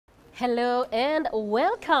Hello and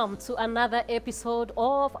welcome to another episode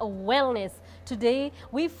of Wellness. Today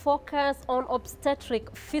we focus on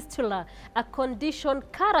obstetric fistula, a condition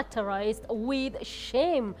characterized with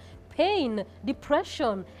shame, pain,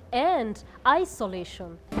 depression, and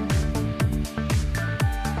isolation.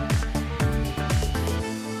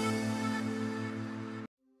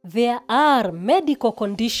 There are medical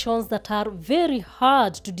conditions that are very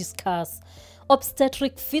hard to discuss.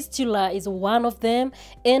 Obstetric fistula is one of them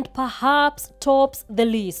and perhaps tops the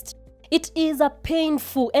list. It is a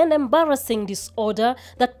painful and embarrassing disorder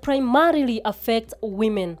that primarily affects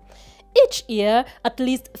women. Each year, at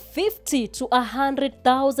least 50 to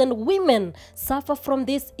 100,000 women suffer from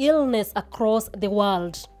this illness across the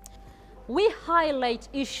world. We highlight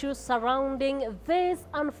issues surrounding this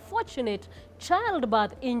unfortunate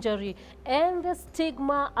childbirth injury and the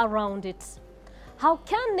stigma around it. How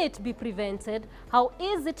can it be prevented? How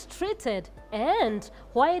is it treated? And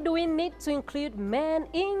why do we need to include men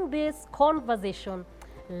in this conversation?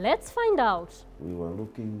 Let's find out. We were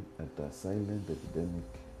looking at a silent epidemic,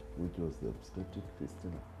 which was the obstetric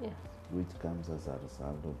fistula, which comes as a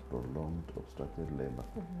result of prolonged obstructed labor.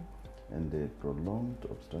 And the prolonged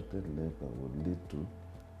obstructed labor would lead to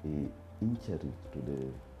an injury to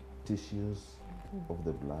the tissues of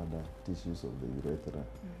the bladder, tissues of the urethra,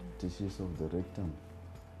 tissues of the rectum,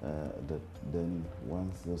 that then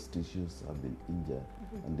once those tissues have been injured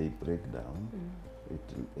and they break down,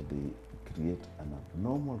 they create an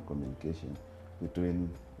abnormal communication between,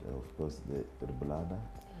 of course, the bladder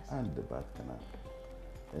and the birth canal.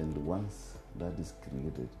 And once that is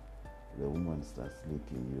created, the woman starts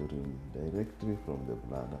leaking urine directly from the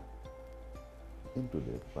bladder into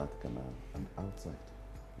the birth canal and outside.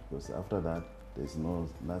 Because after that, there's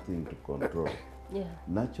nothing to control.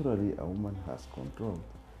 Naturally, a woman has control,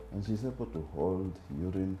 and she's able to hold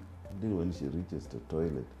urine until when she reaches the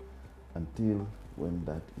toilet, until when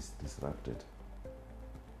that is disrupted.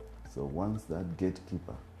 So once that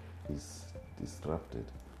gatekeeper is disrupted,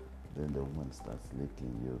 then the woman starts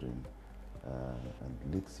leaking urine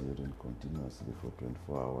and leaks urine continuously for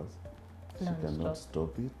 24 hours. She cannot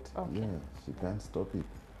stop it. She can't stop it.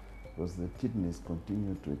 Because the kidneys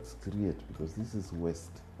continue to excrete, because this is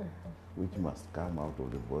waste which must come out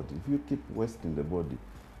of the body. If you keep waste in the body,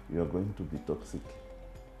 you are going to be toxic.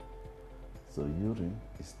 So urine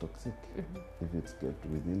is toxic. If it's kept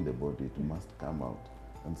within the body, it must come out.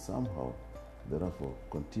 And somehow, therefore,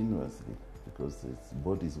 continuously, because its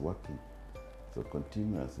body is working, so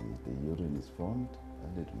continuously the urine is formed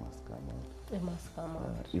and it must come out. It must come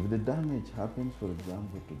out. If the damage happens, for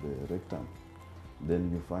example, to the rectum,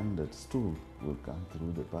 then you find that stool will come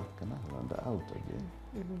through the birth canal and out again.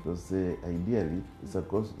 Because ideally, it's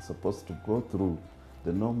supposed to go through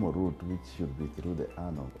the normal route, which should be through the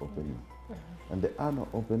anal opening. And the anal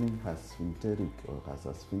opening has sphincteric, or has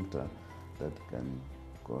a sphincter that can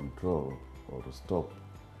control or stop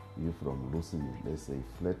you from losing, let's say,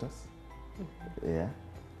 flatus, air,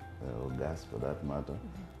 or gas for that matter,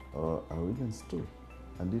 or even stool,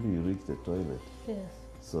 until you reach the toilet.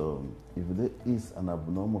 So if there is an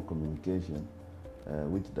abnormal communication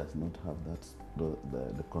which does not have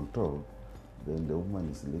that the control, then the woman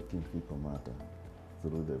is leaking fecal matter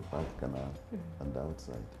through the birth canal and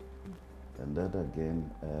outside. And that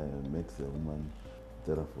again makes the woman,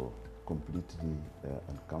 therefore, completely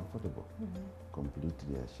uncomfortable,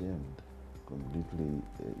 completely ashamed, completely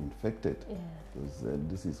infected, because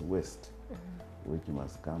this is waste which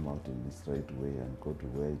must come out in this right way and go to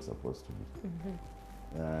where it's supposed to be.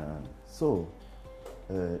 So,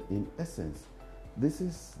 in essence, this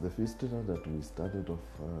is the fistula that we started off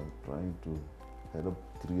trying to help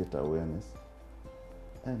create awareness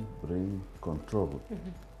and bring control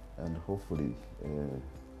and hopefully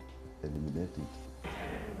eliminate it.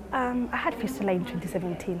 I had fistula in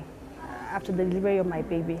 2017 after the delivery of my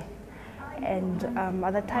baby. And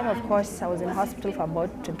at that time, of course, I was in hospital for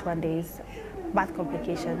about 21 days, birth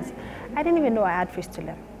complications. I didn't even know I had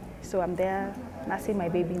fistula. So I'm there nursing my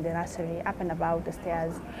baby in the nursery, up and about the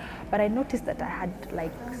stairs. But I noticed that I had,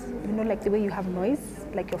 like, you know, like the way you have noise,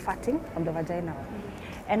 like you're farting from the vagina.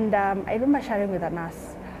 And I remember sharing with a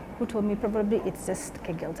nurse who told me probably it's just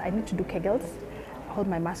Kegels. I need to do Kegels, hold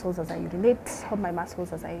my muscles as I urinate, hold my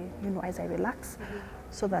muscles as I, as I relax,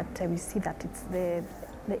 so that we see that it's the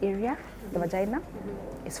area, the vagina,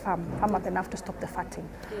 is firm up enough to stop the farting.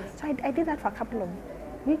 So I did that for a couple of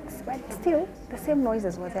weeks, but still the same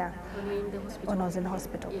noises were there when I was in the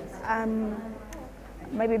hospital.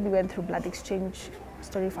 My baby went through blood exchange,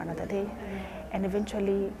 story for another day, and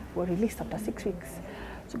eventually were released after 6 weeks.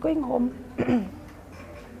 So going home,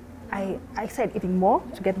 I started eating more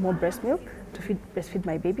to get more breast milk. to breastfeed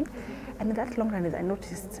my baby. And in that long run, I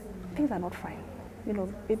noticed things are not fine. You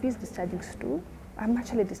know, baby is discharging stool. I'm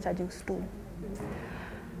actually discharging stool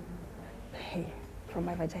from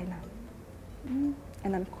my vagina. An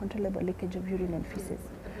uncontrollable leakage of urine and feces.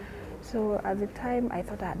 So at the time, I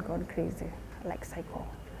thought I had gone crazy, like psycho.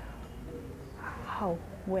 How?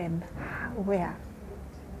 When? Where?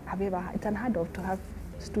 Have you ever? It's unheard of to have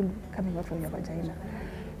stool coming out from your vagina.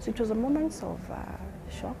 So it was a moment of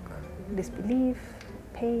shock, disbelief,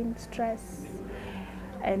 pain, stress,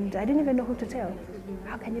 and I didn't even know who to tell.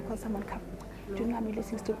 How can you call someone, come? Do you know I'm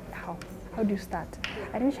listening to? How? How do you start?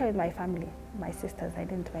 I didn't share with my family, my sisters, I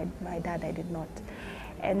didn't, my dad, I did not.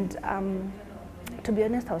 And to be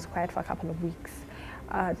honest, I was quiet for a couple of weeks.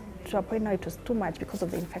 To a point now it was too much because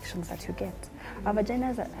of the infections that you get. Our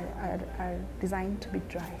vaginas are designed to be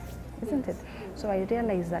dry, isn't it? So I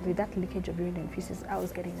realized that with that leakage of urine and feces, I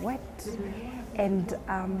was getting wet, and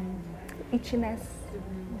itchiness,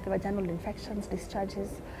 the vaginal infections,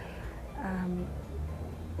 discharges.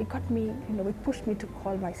 It got me, you know, it pushed me to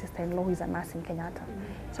call my sister-in-law, who is a nurse in Kenyatta.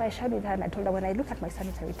 So I shared with her and I told her, when I look at my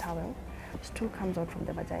sanitary towel, stool comes out from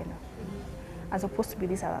the vagina, as opposed to be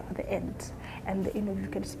this at the end. And you know, you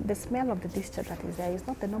can, the smell of the discharge that is there is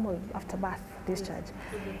not the normal after birth discharge.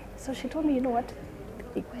 So she told me, you know what,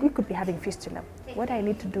 we could be having fistula. What I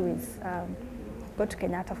need to do is go to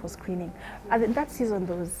Kenyatta for screening. And in that season,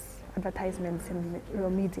 there was advertisements in the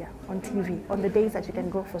media, on TV, on the days that you can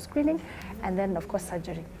go for screening, and then of course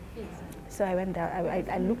surgery. So I went there,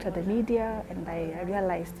 I looked at the media, and I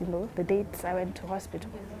realized, you know, the dates I went to hospital.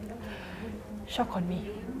 Shock on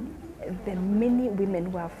me. The many women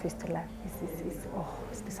who have fistula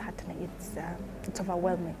it's disheartening, it's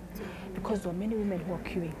overwhelming, because there were many women who were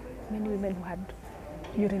queuing, many women who had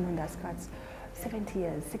urine on their skirts, 70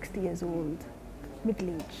 years, 60 years old, middle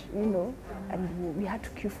age, you know, and we had to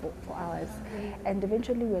queue for hours. And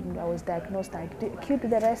eventually when I was diagnosed, I queued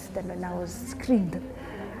the rest, and when I was screened,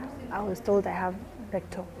 I was told I have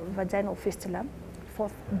vaginal fistula,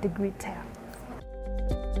 4th degree tear.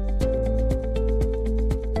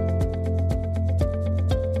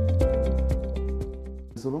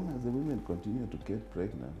 So long as the women continue to get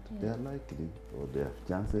pregnant, they are likely, or they have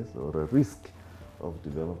chances or a risk of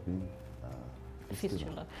developing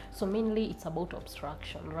fistula. So mainly it's about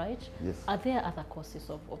obstruction, right? Yes. Are there other causes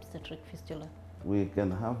of obstetric fistula? We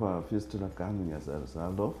can have a fistula coming as a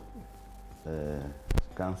result of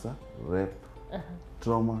cancer, rape,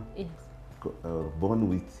 trauma, yes, born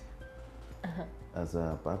with, as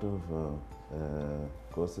a part of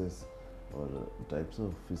causes or types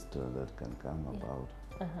of fistula that can come about.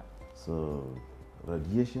 So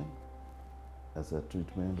radiation as a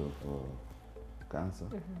treatment of cancer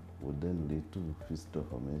would then lead to fistula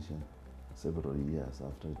formation several years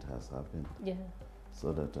after it has happened. Yeah.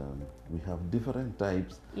 So that we have different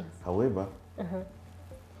types. Yes. However,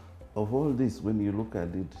 of all this, when you look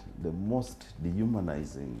at it, the most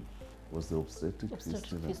dehumanizing was the obstetric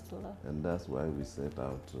fistula. And that's why we set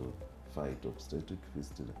out to fight obstetric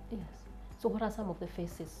fistula. Yes. So what are some of the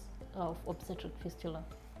phases of obstetric fistula?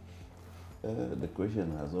 The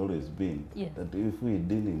question has always been that if we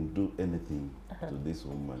didn't do anything to this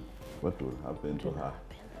woman, what would happen to her?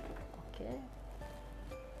 Okay.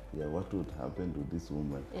 Yeah, what would happen to this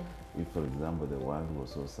woman if, for example, the world was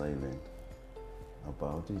so silent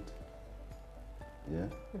about it? Yeah?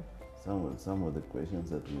 Some of the questions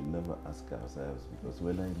that we never ask ourselves, because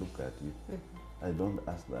when I look at you, I don't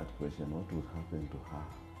ask that question, what would happen to her?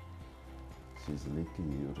 She's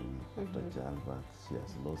leaking urine after childbirth. She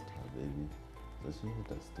has lost her baby, so she had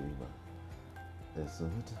a stillbirth. So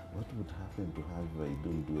what would happen to her if I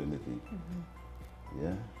don't do anything?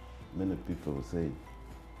 Yeah, many people say,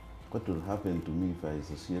 what will happen to me if I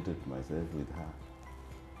associated myself with her?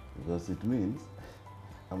 Because it means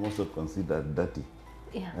I'm also considered dirty.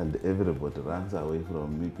 Yeah. And everybody runs away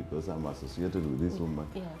from me because I'm associated with this woman.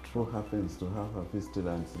 Yeah, who happens to have a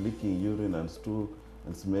fistula and leaking urine and stool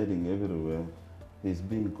and smelling everywhere. He's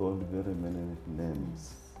being called very many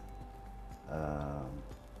names.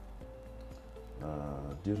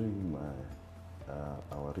 During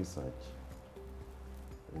our research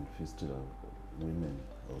in fistula women,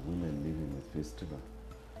 or women living with fistula,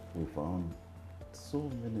 we found so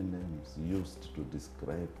many names used to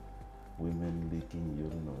describe women leaking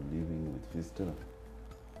urine or living with fistula.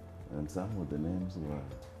 And some of the names were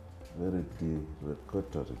very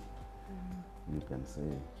derogatory, you can say,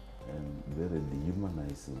 and very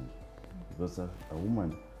dehumanizing. Because a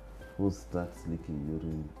woman who starts leaking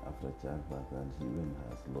urine after childbirth and she even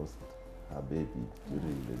has lost her baby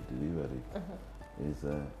during the delivery is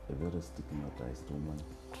a very stigmatized woman.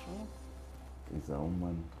 True. is a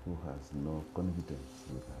woman who has no confidence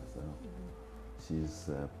with herself. She's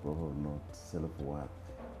probably not self-worth,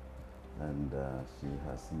 and she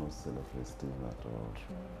has no self-esteem at all.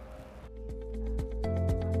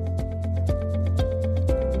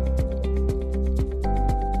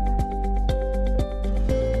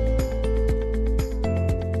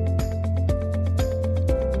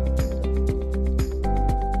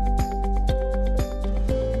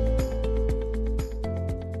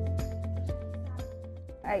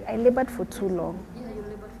 I labored for too long.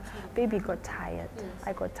 Baby got tired. Yes.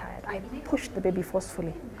 I got tired. I pushed the baby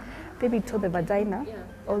forcefully. Baby tore the vagina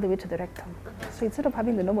all the way to the rectum. So instead of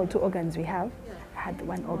having the normal 2 organs we have, I had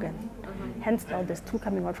 1 organ. Hence now there's 2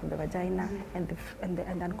 coming out from the vagina and the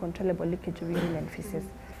uncontrollable leakage of urine and feces.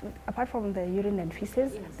 Apart from the urine and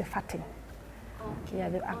feces, the fatting. Yeah,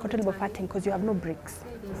 the uncontrollable fatting, because you have no breaks.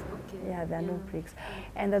 Yeah, there are no breaks.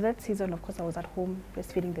 And at that season, of course, I was at home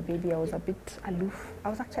breastfeeding the baby. I was a bit aloof. I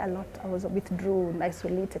was actually a lot. I was withdrawn,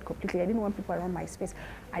 isolated completely. I didn't want people around my space.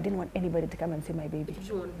 I didn't want anybody to come and see my baby. Did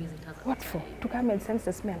you want visitors? What for? To come and sense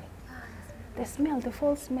the smell. The smell, the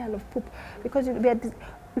full smell of poop. Because you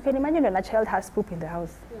can imagine when a child has poop in the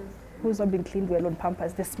house. Yes. Who's not been cleaned well on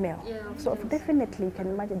Pampers, the smell. Yeah, so definitely you can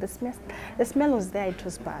imagine the smell. The smell was there, it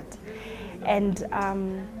was bad. And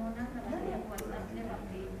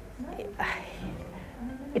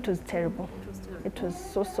it was terrible. It was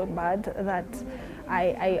so bad that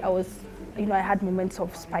I was, I had moments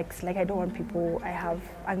of spikes. Like, I don't want people, I have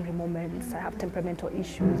angry moments, I have temperamental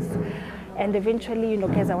issues. And eventually,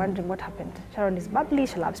 guys are wondering what happened. Sharon is bubbly,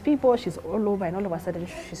 she loves people, she's all over, and all of a sudden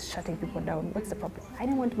she's shutting people down. What's the problem? I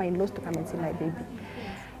didn't want my in-laws to come and see my baby.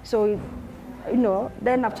 So,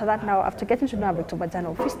 then after that, now, after getting to know about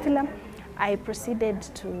vaginal fistula, I proceeded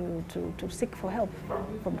to seek for help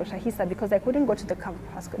from Dr. Hisa, because I couldn't go to the camp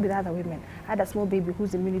with other women. I had a small baby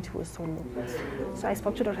whose immunity was so low. So I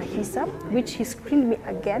spoke to Dr. Hisa, which he screened me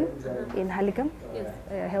again in Hurlingham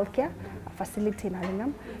Healthcare, a facility in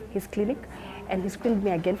Hurlingham, his clinic, and he screened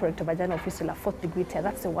me again for vaginal fistula, 4th degree tear.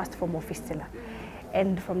 That's the worst form of fistula.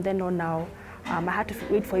 And from then on now, I had to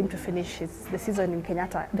wait for him to finish the season in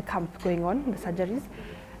Kenyatta, the camp going on, the surgeries.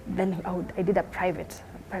 Then I did a private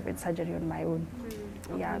surgery on my own,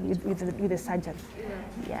 with a surgeon,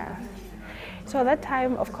 So at that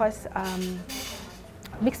time, of course,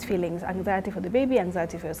 mixed feelings, anxiety for the baby,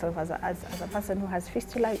 anxiety for yourself as a person who has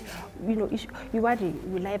fistula. You worry,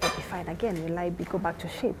 will I ever be fine again? Will I go back to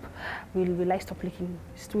shape? Will I stop leaking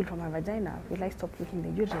stool from my vagina? Will I stop leaking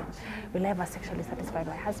the urine? Will I ever sexually satisfy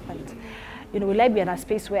my husband? Will I be in a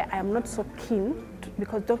space where I am not so keen,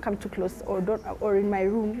 because don't come too close, or in my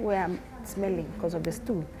room where I'm smelling because of the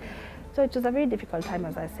stool. So it was a very difficult time,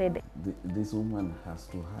 as I said. This woman has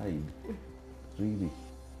to hide, really,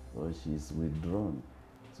 or she's withdrawn.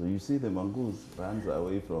 So you see the mongoose runs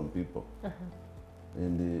away from people,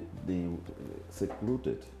 and they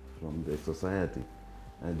secluded from the society,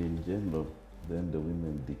 and in general, then the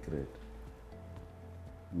women degrade,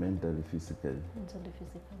 mentally, physically,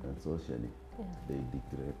 and socially. Yeah. They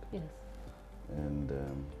degrade. Yes. And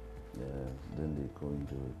then they go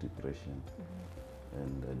into depression,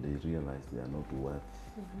 and they realize they are not worth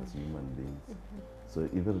as human beings. So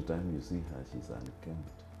every time you see her, she's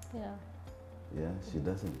unkempt. Yeah. Yeah, she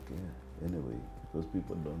doesn't care anyway, because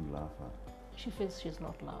people don't love her. She feels she's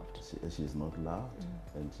not loved. She's not loved,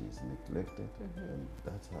 and she's neglected, and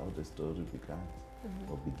that's how the story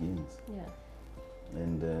or begins. Yeah.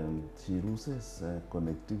 And she loses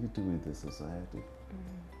connectivity with the society.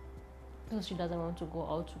 Because she doesn't want to go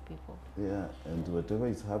out to people. Yeah, and whatever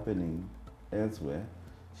is happening elsewhere,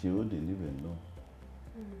 she wouldn't even know.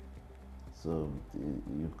 So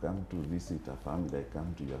you come to visit a family, I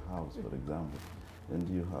come to your house, for example, and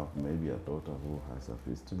you have maybe a daughter who has a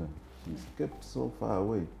fistula. She's kept so far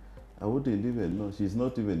away. I wouldn't even know. She's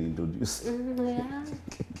not even introduced. Yeah.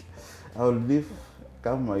 I'll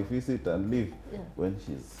come my visit and leave when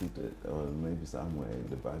she's seated, or maybe somewhere in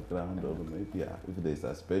the background, or maybe if there's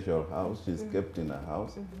a special house, she's kept in a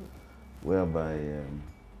house whereby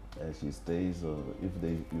she stays, or if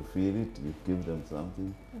you feel it, you give them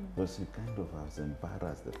something, but she kind of has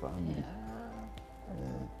embarrassed the family.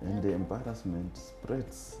 And the embarrassment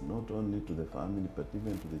spreads not only to the family, but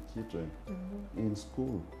even to the children in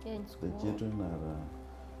school. The children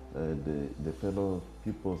are the fellow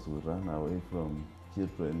pupils who run away from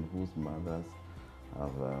children whose mothers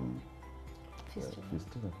have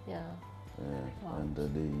fistula. Yeah. Wow. And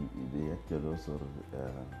they actually also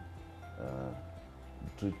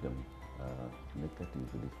treat them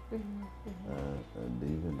negatively. And they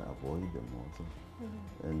even avoid them also.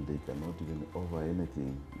 And they cannot even offer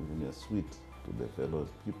anything, even a sweet, to the fellow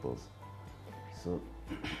pupils,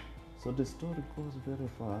 So the story goes very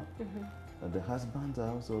far. The husbands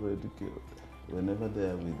are also already killed whenever they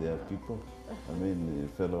are with their people. I mean,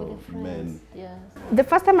 fellow men. Yes. The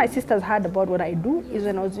first time my sisters heard about what I do is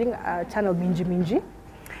when I was doing a channel Minji Minji.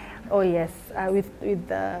 Oh yes, with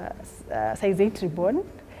size 8 reborn.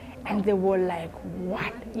 And they were like,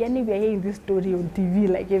 what? Yani, we are hearing this story on TV,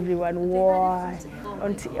 like everyone, why?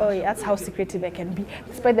 Oh yeah, that's how secretive I can be.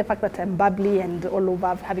 Despite the fact that I'm bubbly and all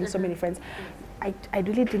over, having so many friends, I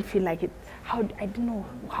really didn't feel like it. I didn't know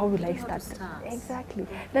how will I start. Exactly.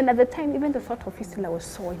 Then at the time, even the thought of fistula was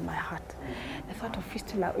so in my heart. The thought of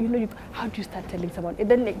fistula, you know, how do you start telling someone? And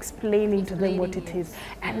then explaining to them what it is.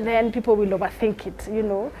 And then people will overthink it, you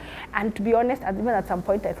know. And to be honest, even at some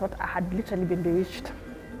point, I thought I had literally been bewitched.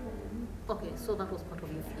 Okay, so that was part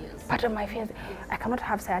of your fears. Part of my fears. I cannot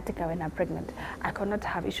have sciatica when I'm pregnant. I cannot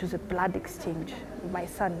have issues with blood exchange. My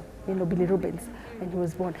son, you know, Billy Rubens, when he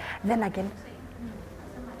was born. Then again,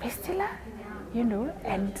 fistula, you know,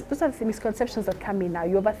 and those are the misconceptions that come in now.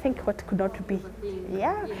 You overthink what could not be.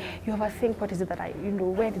 Yeah, you overthink what is it that you know,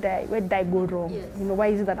 where did I go wrong? Yes. You know, why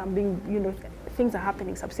is it that I'm being, you know, things are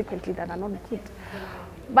happening subsequently that are not good.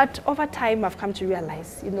 But over time, I've come to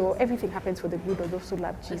realize, you know, everything happens for the good of those who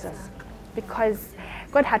love Jesus. Because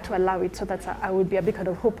God had to allow it so that I would be a beacon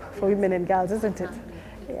of hope for women and girls, isn't it?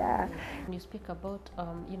 Yeah. When you speak about,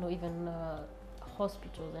 you know, even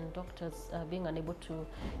hospitals and doctors being unable to,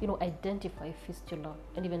 you know, identify fistula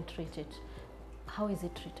and even treat it, how is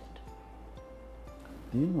it treated?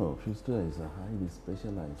 Do you know, fistula is a highly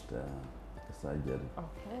specialized surgery.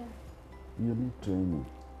 Okay. You need training.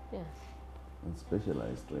 Yes. And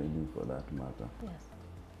specialized training for that matter. Yes.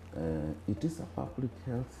 It is a public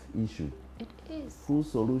health issue. It is. Full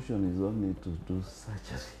solution is only to do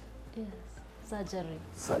surgery. Yes, surgery.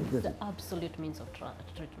 Surgery. The absolute means of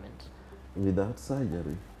treatment. Without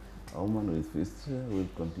surgery, a woman with fistula will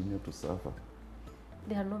continue to suffer.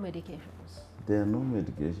 There are no medications. There are no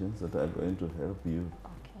medications that are going to help you.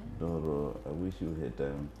 Okay. Or I wish you had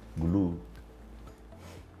glue.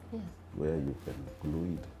 Yes. Where you can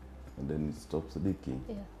glue it and then it stops leaking.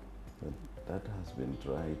 Yeah. But that has been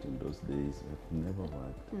tried in those days, but never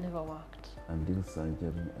worked. Never worked. Until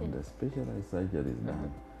surgery, and a specialized surgery is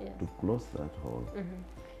done to close that hole.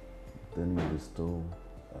 Then you restore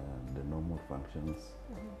the normal functions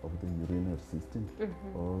of the urinary system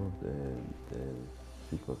or the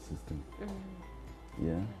fecal system.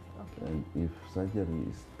 Yeah. Okay. And if surgery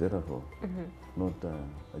is terrible, not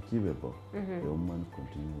achievable, the woman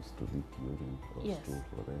continues to leak urine or stool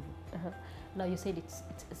forever. Now you said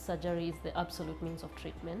surgery is the absolute means of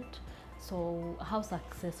treatment. So how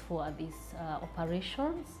successful are these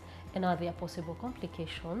operations, and are there possible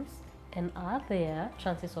complications, and are there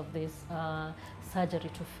chances of this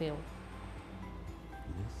surgery to fail?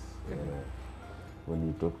 Yes. When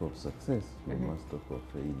you talk of success, you must talk of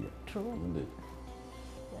failure. True. Isn't it?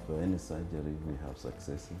 Yeah. For any surgery, we have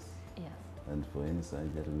successes. Yes. And for any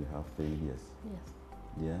surgery, we have failures. Yes.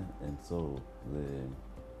 Yeah, and so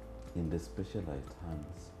in the specialized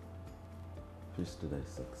hands, fistula is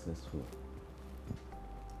successful,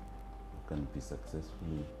 can be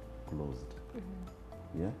successfully closed.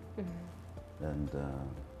 Yeah? And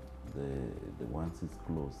the once it's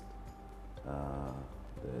closed,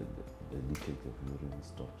 the leakage of urine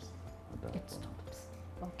stops at that point. It stops.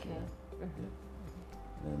 Okay. Yeah.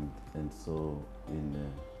 And so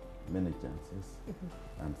in many chances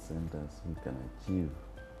and centers, we can achieve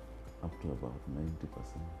up to about 90%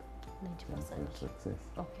 chance of success.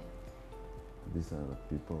 Okay. These are the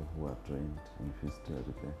people who are trained in fistula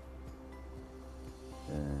repair.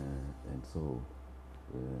 And so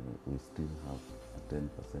we still have a 10%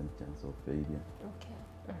 chance of failure. Okay.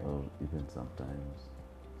 Or even sometimes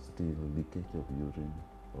still leakage of urine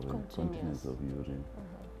or incontinence of urine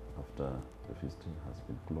after the fistula has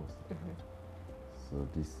been closed. So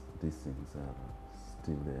these things are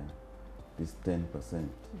still there. This 10%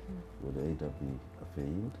 will either be a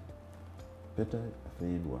failed, better a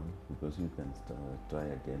failed one, because you can try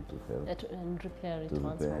again to help and repair it to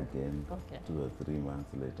once repair more. again Okay. 2 or 3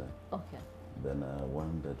 months later. Okay. Then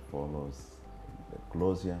one that follows the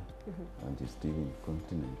closure and is still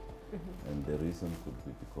incontinent. And the reason could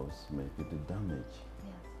be because maybe the damage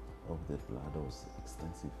of the bladder was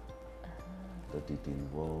extensive, that it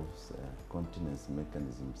involves continence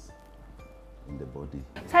mechanisms in the body.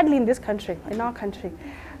 Sadly, in this country, in our country,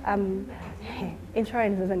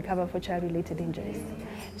 insurance doesn't cover for child-related injuries.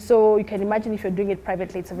 So you can imagine if you're doing it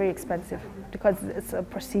privately, it's very expensive because it's a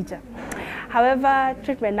procedure. However,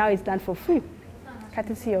 treatment now is done for free,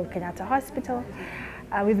 courtesy of Kenyatta Hospital,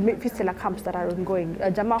 with fistula camps that are ongoing.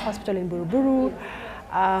 Jama Hospital in Buruburu,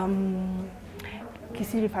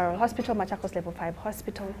 Kisii Referral Hospital, Machakos Level 5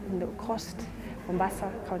 Hospital, in the Coast,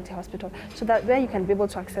 Mombasa County Hospital, so that where you can be able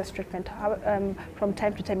to access treatment from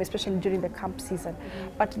time to time, especially during the camp season.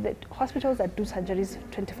 But the hospitals that do surgeries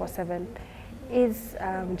 24/7 is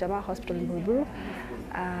Jamaa Hospital in Buruburu,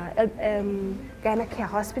 Ghana Care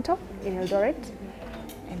Hospital in Eldoret,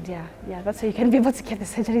 and yeah, that's how you can be able to get the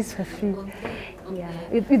surgeries for free. Yeah,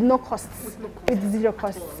 with no costs, with zero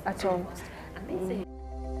costs at all.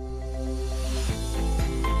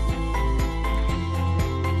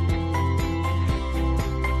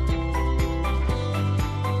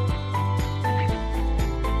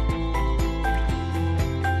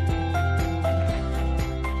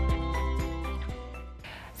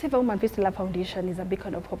 Save a Woman Fistula Foundation is a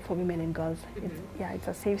beacon of hope for women and girls. It's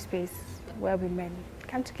a safe space where women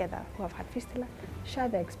come together who have had fistula, share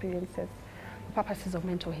their experiences, for purposes of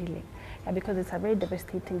mental healing. Because it's a very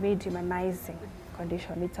devastating, very demonizing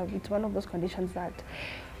condition. It's one of those conditions that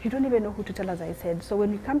you don't even know who to tell, as I said. So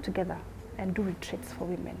when we come together and do retreats for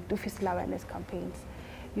women, do fistula awareness campaigns,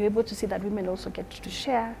 you're able to see that women also get to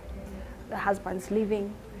share the husbands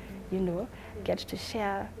leaving, get to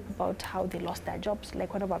share about how they lost their jobs,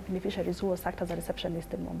 like one of our beneficiaries who was sacked as a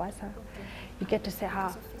receptionist in Mombasa. You get to say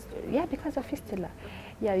how, because of fistula.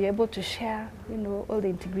 You're able to share, all the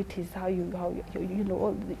integrities,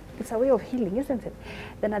 it's a way of healing, isn't it?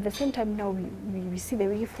 Then at the same time, now we see the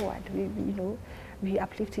way forward. We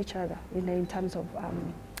uplift each other, in terms of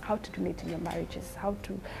how to donate in your marriages, how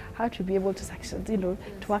to be able to succeed, to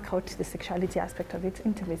work out the sexuality aspect of it,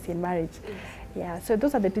 intimacy in marriage. Yeah, so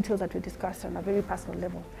those are the details that we discussed on a very personal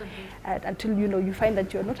level. Until you find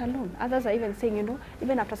that you're not alone. Others are even saying,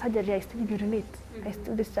 even after surgery, I still urinate, I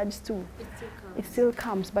still discharge stool. It still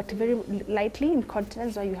comes, but very lightly.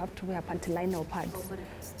 Incontinence, where you have to wear panty liner or pads.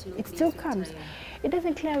 It still comes. It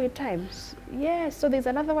doesn't clear with time. Yeah, so there's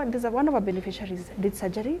another one. There's one of our beneficiaries did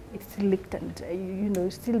surgery. It still leaked, and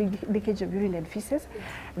still leakage of urine and feces.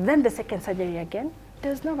 Then the second surgery again.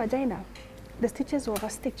 There's no vagina. The stitches were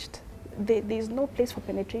overstitched. There's no place for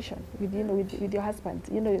penetration with your husband,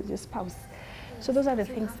 your spouse. So those are the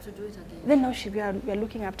things. Have to do it again. Then now we are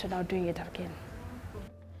looking up to now doing it again.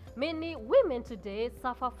 Many women today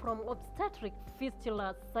suffer from obstetric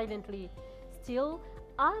fistula silently. Still,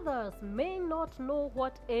 others may not know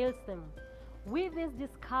what ails them. With this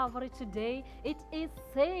discovery today, it is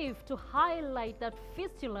safe to highlight that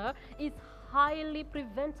fistula is highly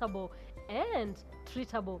preventable and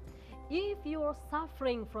treatable. If you are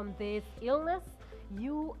suffering from this illness,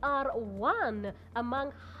 you are one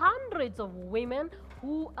among hundreds of women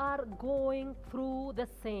who are going through the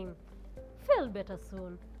same. Feel better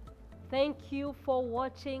soon. Thank you for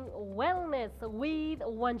watching Wellness with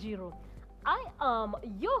Wanjiru. I am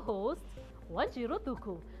your host, Wanjiru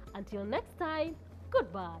Thuku. Until next time,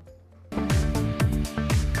 goodbye.